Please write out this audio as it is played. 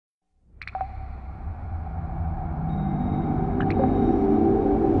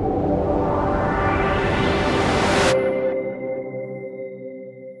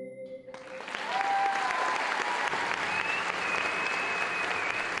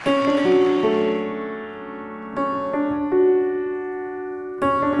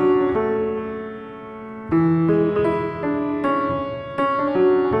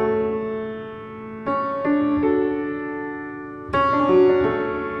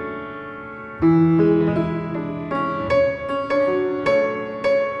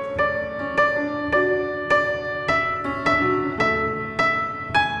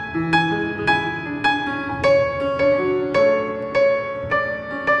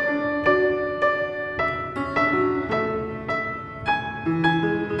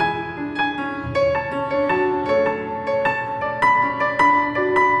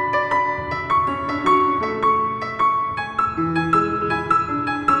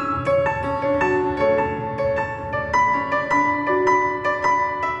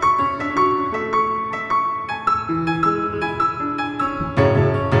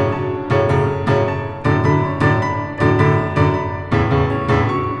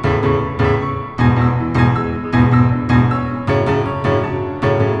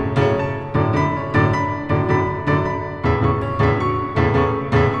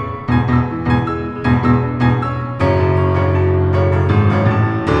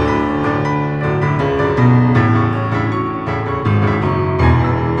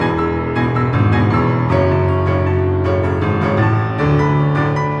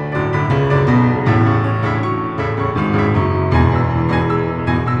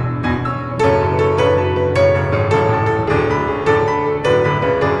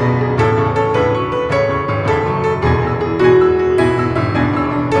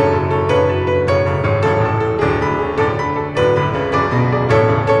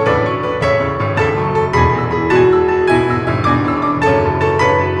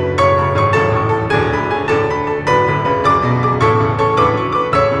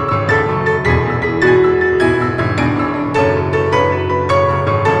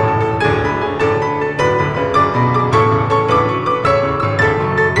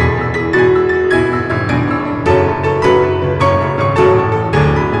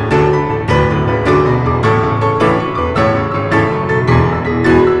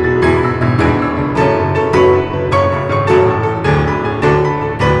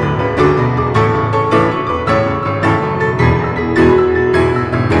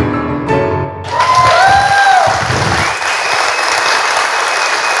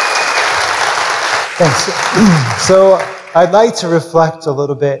Thanks. So I'd like to reflect a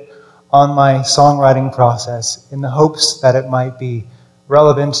little bit on my songwriting process in the hopes that it might be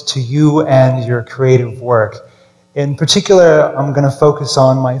relevant to you and your creative work. In particular, I'm going to focus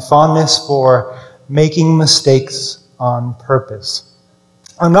on my fondness for making mistakes on purpose.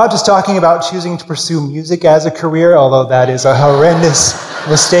 I'm not just talking about choosing to pursue music as a career, although that is a horrendous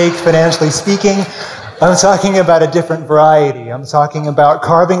mistake financially speaking. I'm talking about a different variety. I'm talking about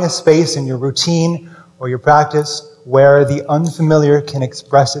carving a space in your routine or your practice where the unfamiliar can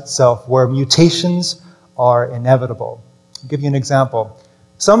express itself, where mutations are inevitable. I'll give you an example.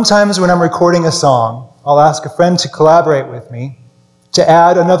 Sometimes when I'm recording a song, I'll ask a friend to collaborate with me to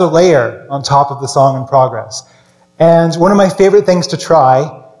add another layer on top of the song in progress. And one of my favorite things to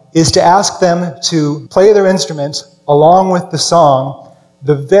try is to ask them to play their instrument along with the song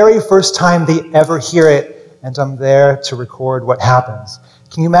the very first time they ever hear it, and I'm there to record what happens.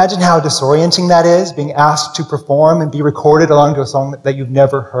 Can you imagine how disorienting that is, being asked to perform and be recorded along to a song that you've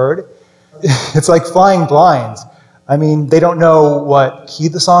never heard? It's like flying blind. I mean, they don't know what key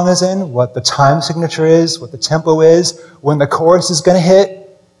the song is in, what the time signature is, what the tempo is, when the chorus is going to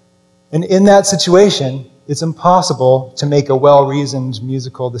hit. And in that situation, it's impossible to make a well-reasoned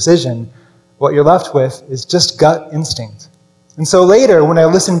musical decision. What you're left with is just gut instinct. And so later, when I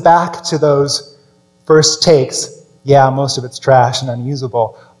listen back to those first takes, yeah, most of it's trash and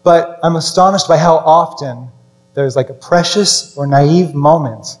unusable, but I'm astonished by how often there's like a precious or naive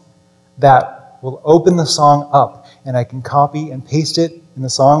moment that will open the song up, and I can copy and paste it in the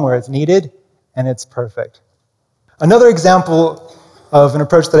song where it's needed, and it's perfect. Another example of an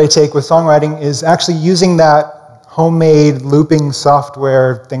approach that I take with songwriting is actually using that homemade looping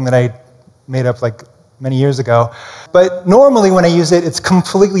software thing that I made up like many years ago. But normally when I use it, it's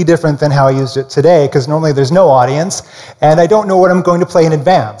completely different than how I used it today, because normally there's no audience, and I don't know what I'm going to play in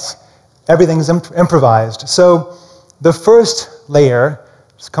advance. Everything's improvised. So the first layer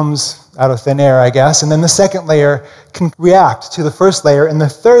just comes out of thin air, I guess, and then the second layer can react to the first layer, and the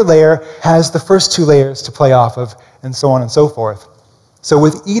third layer has the first two layers to play off of, and so on and so forth. So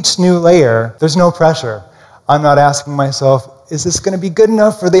with each new layer, there's no pressure. I'm not asking myself, is this going to be good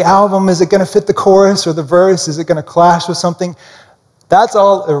enough for the album? Is it going to fit the chorus or the verse? Is it going to clash with something? That's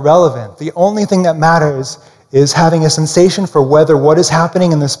all irrelevant. The only thing that matters is having a sensation for whether what is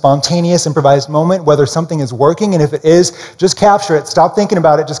happening in the spontaneous, improvised moment, whether something is working, and if it is, just capture it. Stop thinking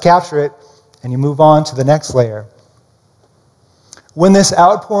about it, just capture it, and you move on to the next layer. When this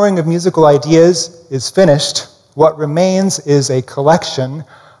outpouring of musical ideas is finished, what remains is a collection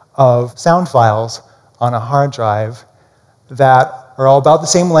of sound files on a hard drive that are all about the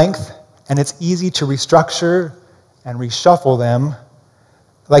same length, and it's easy to restructure and reshuffle them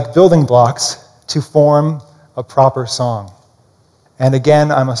like building blocks to form a proper song. And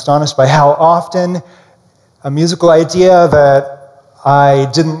again, I'm astonished by how often a musical idea that I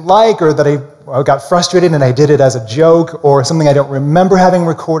didn't like, or that I got frustrated and I did it as a joke, or something I don't remember having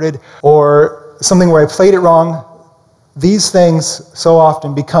recorded, or something where I played it wrong, these things so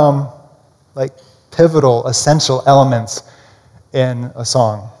often become like pivotal, essential elements in a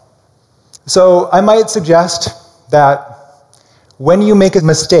song. So I might suggest that when you make a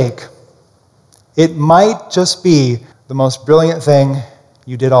mistake, it might just be the most brilliant thing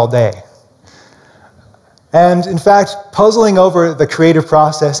you did all day. And in fact, puzzling over the creative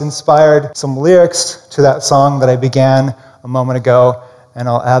process inspired some lyrics to that song that I began a moment ago, and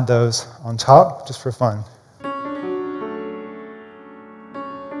I'll add those on top just for fun.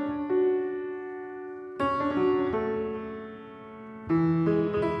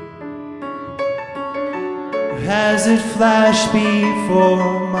 As it flashed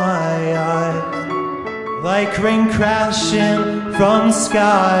before my eyes, like rain crashing from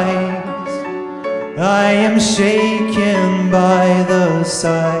skies, I am shaken by the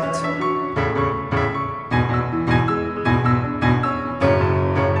sight.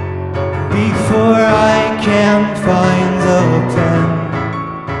 Before I can find the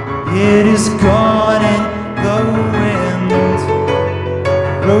pen, it is gone in the wind.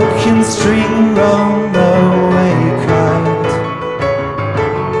 Broken string round the way cried.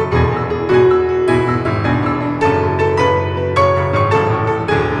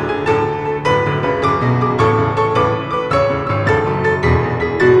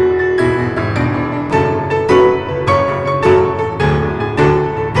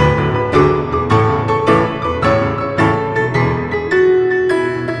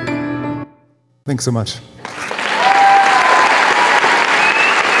 Thanks so much.